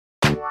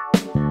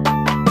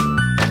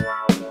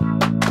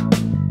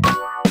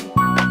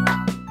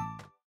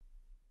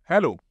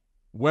Hello,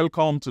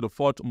 welcome to the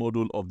fourth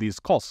module of this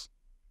course.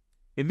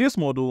 In this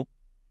module,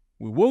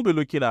 we will be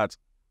looking at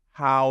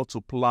how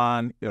to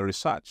plan a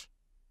research.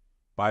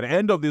 By the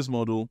end of this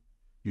module,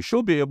 you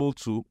should be able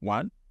to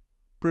 1.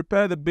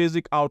 Prepare the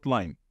basic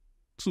outline,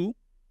 2.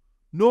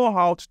 Know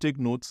how to take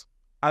notes,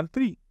 and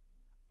 3.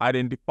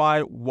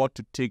 Identify what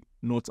to take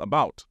notes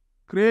about.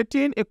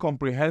 Creating a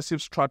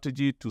comprehensive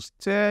strategy to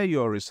steer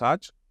your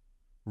research,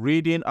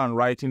 reading and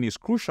writing is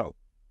crucial.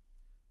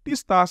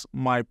 This task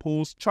might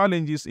pose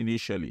challenges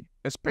initially,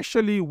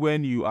 especially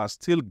when you are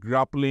still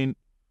grappling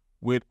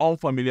with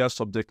unfamiliar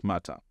subject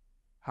matter.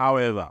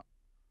 However,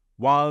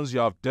 once you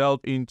have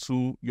delved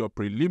into your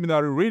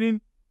preliminary reading,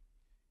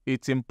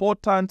 it's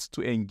important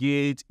to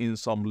engage in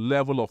some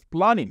level of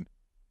planning.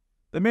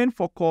 The main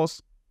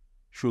focus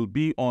should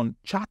be on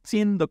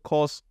charting the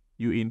course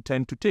you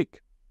intend to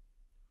take.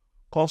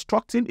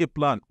 Constructing a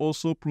plan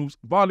also proves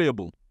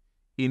valuable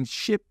in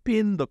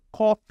shaping the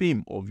core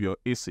theme of your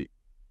essay.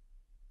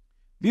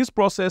 This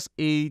process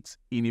aids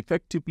in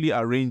effectively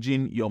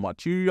arranging your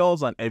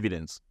materials and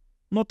evidence.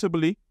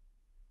 Notably,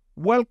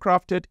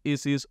 well-crafted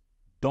essays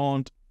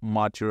don't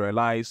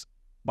materialize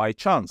by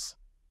chance.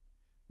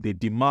 They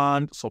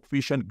demand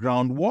sufficient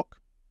groundwork,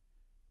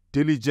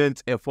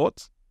 diligent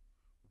effort,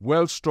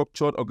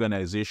 well-structured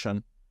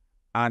organization,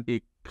 and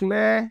a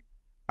clear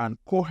and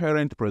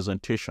coherent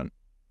presentation.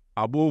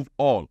 Above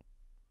all,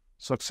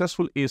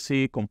 successful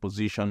essay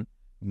composition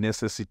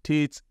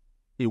necessitates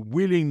a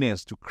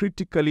willingness to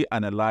critically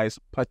analyze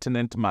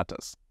pertinent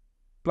matters.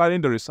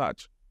 Planning the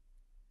research.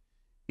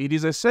 It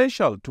is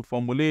essential to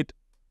formulate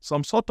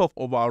some sort of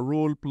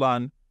overall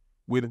plan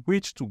with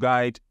which to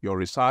guide your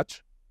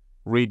research,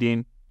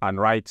 reading, and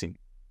writing.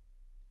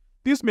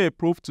 This may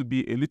prove to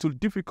be a little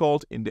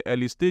difficult in the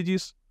early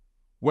stages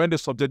when the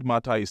subject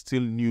matter is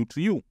still new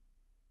to you.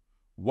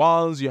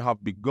 Once you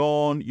have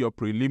begun your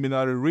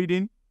preliminary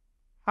reading,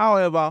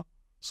 however,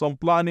 some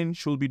planning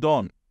should be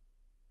done.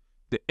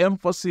 The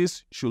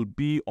emphasis should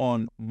be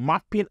on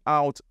mapping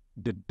out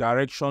the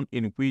direction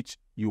in which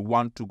you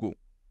want to go.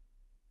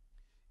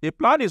 A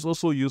plan is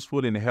also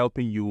useful in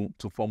helping you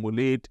to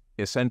formulate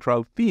a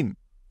central theme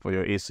for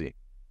your essay.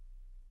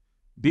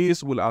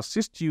 This will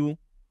assist you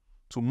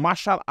to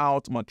marshal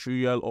out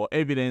material or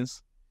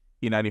evidence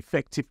in an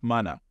effective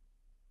manner.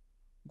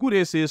 Good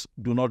essays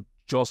do not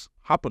just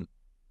happen.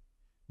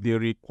 They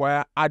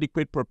require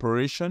adequate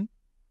preparation,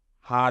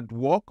 hard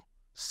work,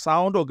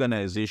 sound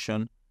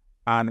organization,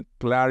 and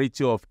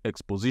clarity of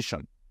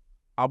exposition.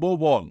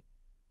 Above all,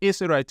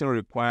 essay writing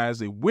requires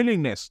a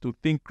willingness to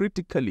think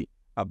critically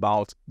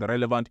about the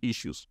relevant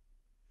issues.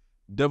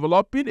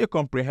 Developing a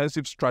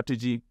comprehensive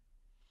strategy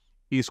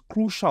is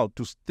crucial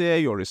to steer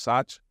your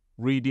research,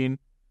 reading,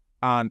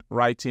 and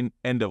writing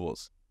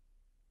endeavors.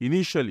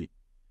 Initially,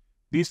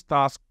 this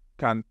task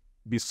can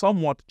be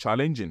somewhat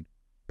challenging,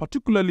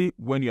 particularly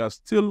when you are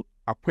still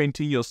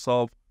acquainting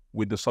yourself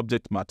with the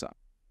subject matter.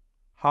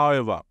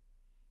 However,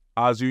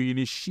 as you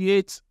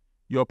initiate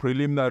your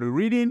preliminary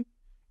reading,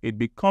 it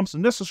becomes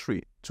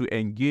necessary to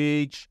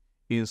engage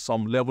in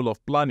some level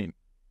of planning.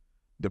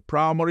 The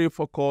primary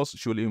focus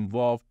should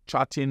involve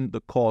charting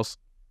the course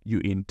you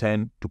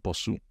intend to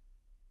pursue.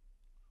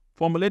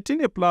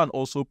 Formulating a plan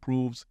also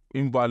proves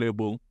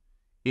invaluable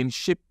in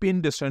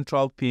shaping the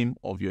central theme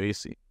of your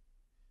essay.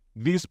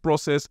 This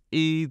process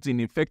aids in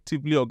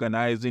effectively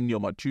organizing your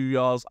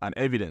materials and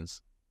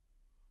evidence.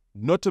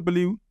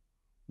 Notably,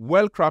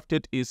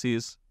 well-crafted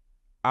essays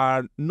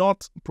are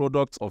not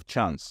products of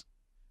chance.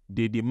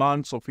 They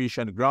demand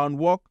sufficient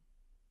groundwork,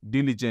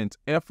 diligent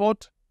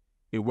effort,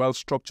 a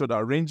well-structured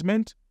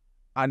arrangement,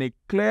 and a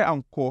clear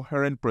and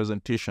coherent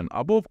presentation.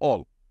 Above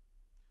all,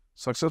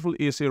 successful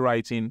essay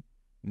writing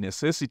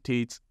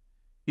necessitates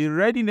a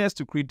readiness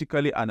to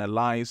critically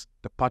analyze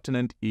the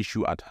pertinent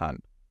issue at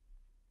hand.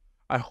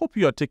 I hope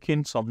you are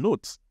taking some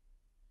notes.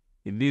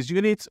 In this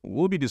unit,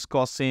 we'll be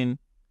discussing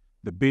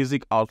the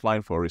basic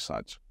outline for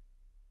research.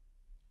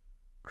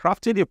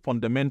 Crafting a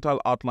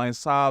fundamental outline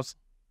serves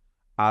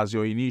as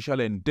your initial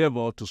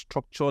endeavor to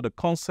structure the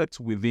concepts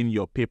within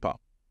your paper.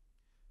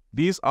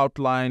 This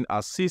outline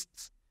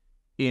assists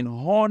in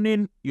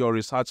honing your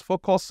research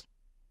focus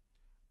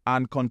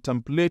and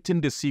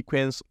contemplating the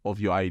sequence of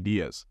your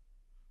ideas.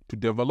 To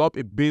develop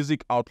a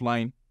basic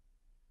outline,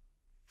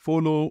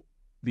 follow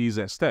these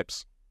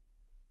steps.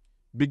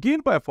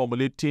 Begin by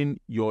formulating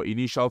your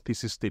initial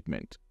thesis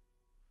statement.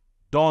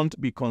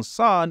 Don't be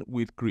concerned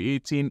with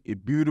creating a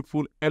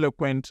beautiful,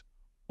 eloquent,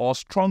 or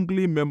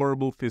strongly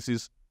memorable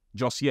thesis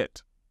just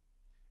yet.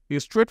 A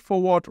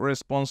straightforward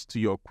response to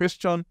your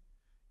question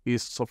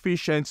is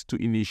sufficient to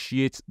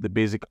initiate the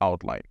basic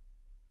outline.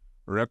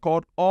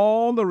 Record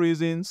all the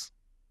reasons,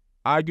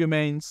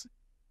 arguments,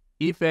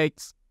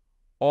 effects,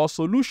 or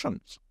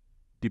solutions,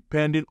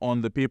 depending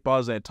on the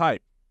paper's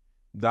type,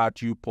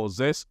 that you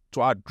possess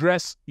to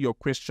address your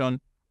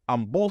question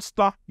and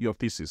bolster your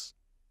thesis.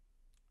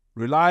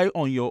 Rely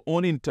on your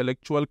own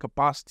intellectual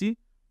capacity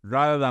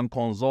rather than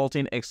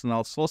consulting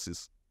external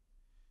sources.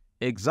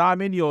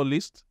 Examine your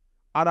list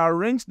and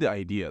arrange the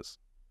ideas.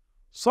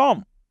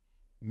 Some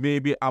may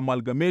be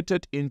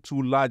amalgamated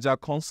into larger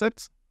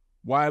concepts,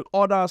 while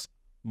others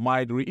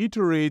might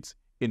reiterate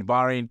in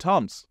varying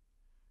terms.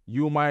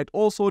 You might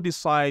also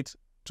decide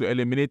to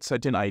eliminate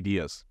certain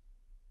ideas.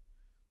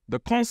 The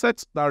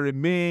concepts that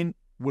remain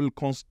will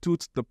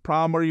constitute the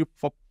primary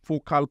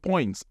focal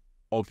points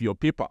of your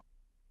paper.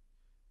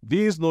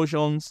 These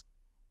notions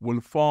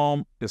will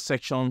form the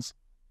sections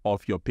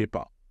of your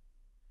paper.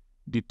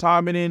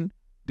 Determining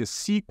the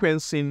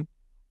sequencing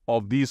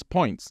of these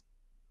points.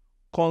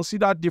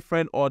 Consider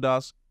different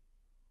orders: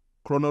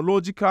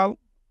 chronological,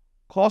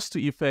 cause to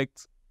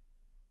effect,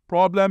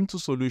 problem to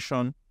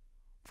solution,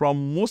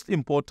 from most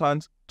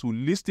important to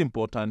least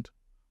important,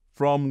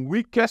 from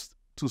weakest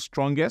to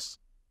strongest.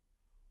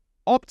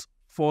 Opt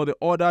for the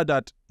order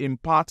that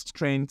imparts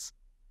strength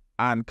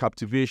and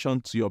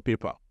captivation to your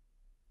paper.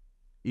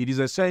 It is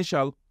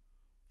essential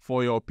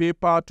for your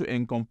paper to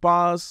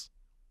encompass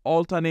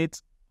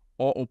alternate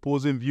or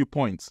opposing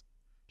viewpoints,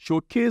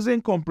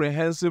 showcasing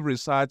comprehensive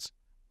research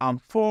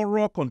and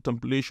thorough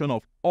contemplation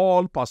of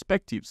all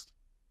perspectives.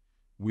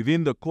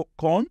 Within the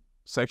con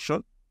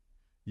section,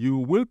 you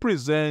will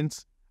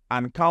present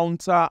and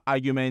counter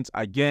arguments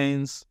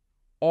against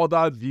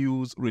other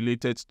views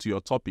related to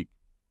your topic.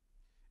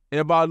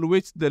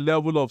 Evaluate the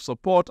level of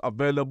support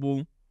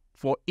available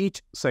for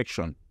each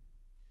section.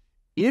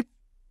 If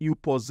you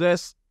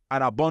possess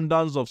an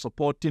abundance of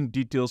supporting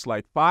details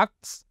like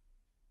facts,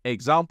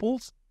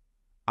 examples,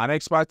 and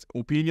expert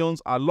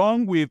opinions,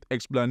 along with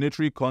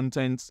explanatory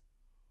contents,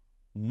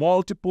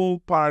 multiple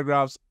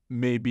paragraphs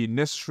may be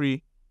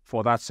necessary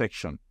for that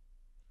section.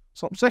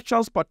 Some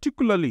sections,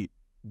 particularly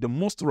the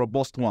most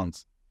robust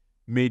ones,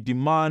 may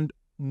demand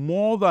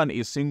more than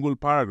a single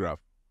paragraph,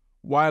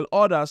 while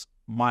others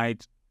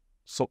might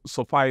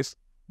suffice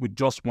with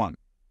just one.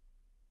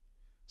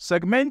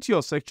 Segment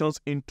your sections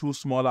into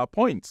smaller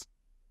points.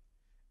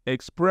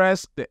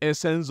 Express the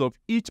essence of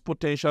each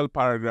potential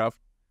paragraph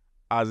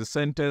as a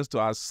sentence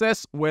to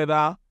assess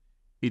whether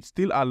it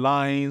still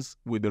aligns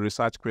with the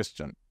research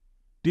question.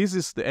 This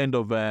is the end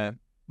of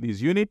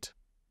this unit.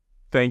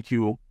 Thank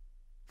you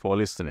for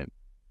listening.